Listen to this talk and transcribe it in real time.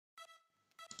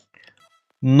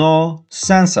No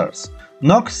sensors.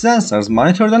 NOx sensors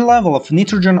monitor the level of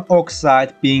nitrogen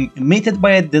oxide being emitted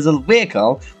by a diesel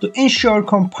vehicle to ensure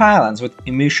compliance with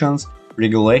emissions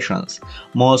regulations.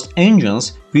 Most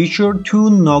engines feature two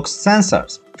NOx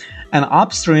sensors, an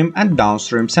upstream and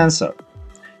downstream sensor.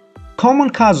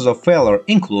 Common causes of failure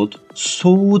include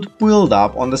soot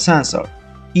buildup on the sensor,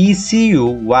 ECU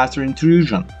water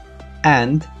intrusion,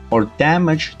 and/or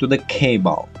damage to the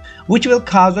cable, which will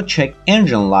cause the check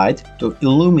engine light to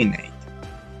illuminate.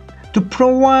 To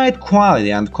provide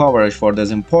quality and coverage for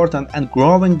this important and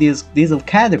growing diesel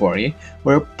category,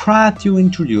 we're proud to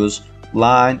introduce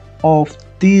line of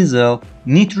diesel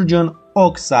nitrogen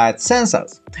oxide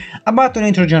sensors. About the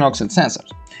nitrogen oxide sensors.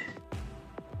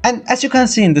 And as you can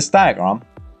see in this diagram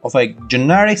of a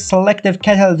generic selective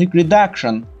catalytic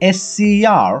reduction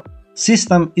 (SCR)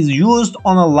 system is used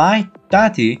on a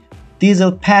light-duty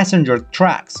diesel passenger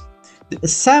trucks. The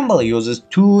assembly uses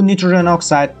two nitrogen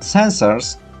oxide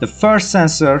sensors. The first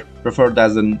sensor, referred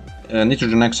as the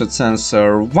nitrogen oxide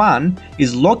sensor 1,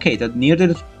 is located near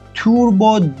the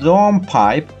turbo dome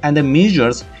pipe and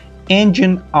measures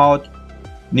engine out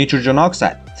nitrogen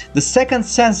oxide. The second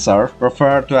sensor,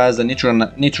 referred to as the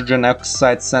nitrogen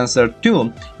oxide sensor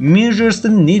 2, measures the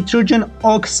nitrogen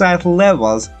oxide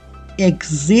levels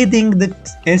exceeding the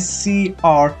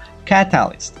SCR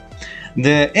catalyst.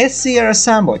 The SCR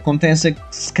assembly contains a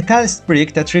catalyst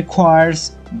brick that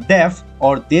requires DEF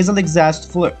or diesel exhaust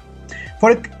fluid.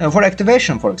 For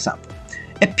activation, for example,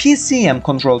 a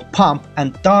PCM-controlled pump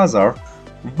and dozer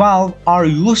valve are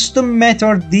used to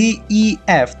meter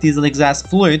DEF diesel exhaust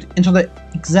fluid into the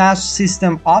exhaust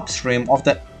system upstream of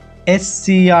the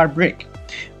SCR brick.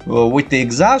 With the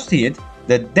exhaust heat,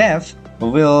 the DEF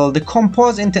will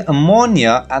decompose into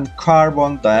ammonia and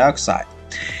carbon dioxide.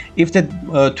 If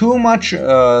too much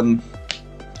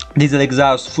diesel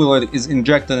exhaust fluid is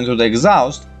injected into the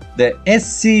exhaust, the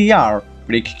SCR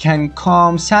brick can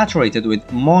become saturated with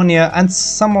ammonia and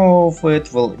some of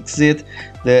it will exit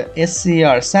the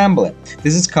SCR assembly.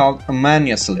 This is called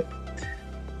ammonia slip.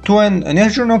 To a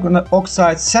nitrogen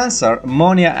oxide sensor,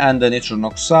 ammonia and the nitrogen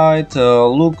oxide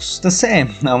looks the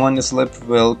same. Ammonia slip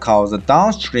will cause the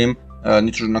downstream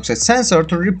nitrogen oxide sensor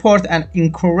to report an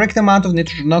incorrect amount of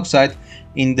nitrogen oxide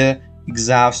in the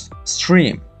exhaust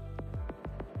stream.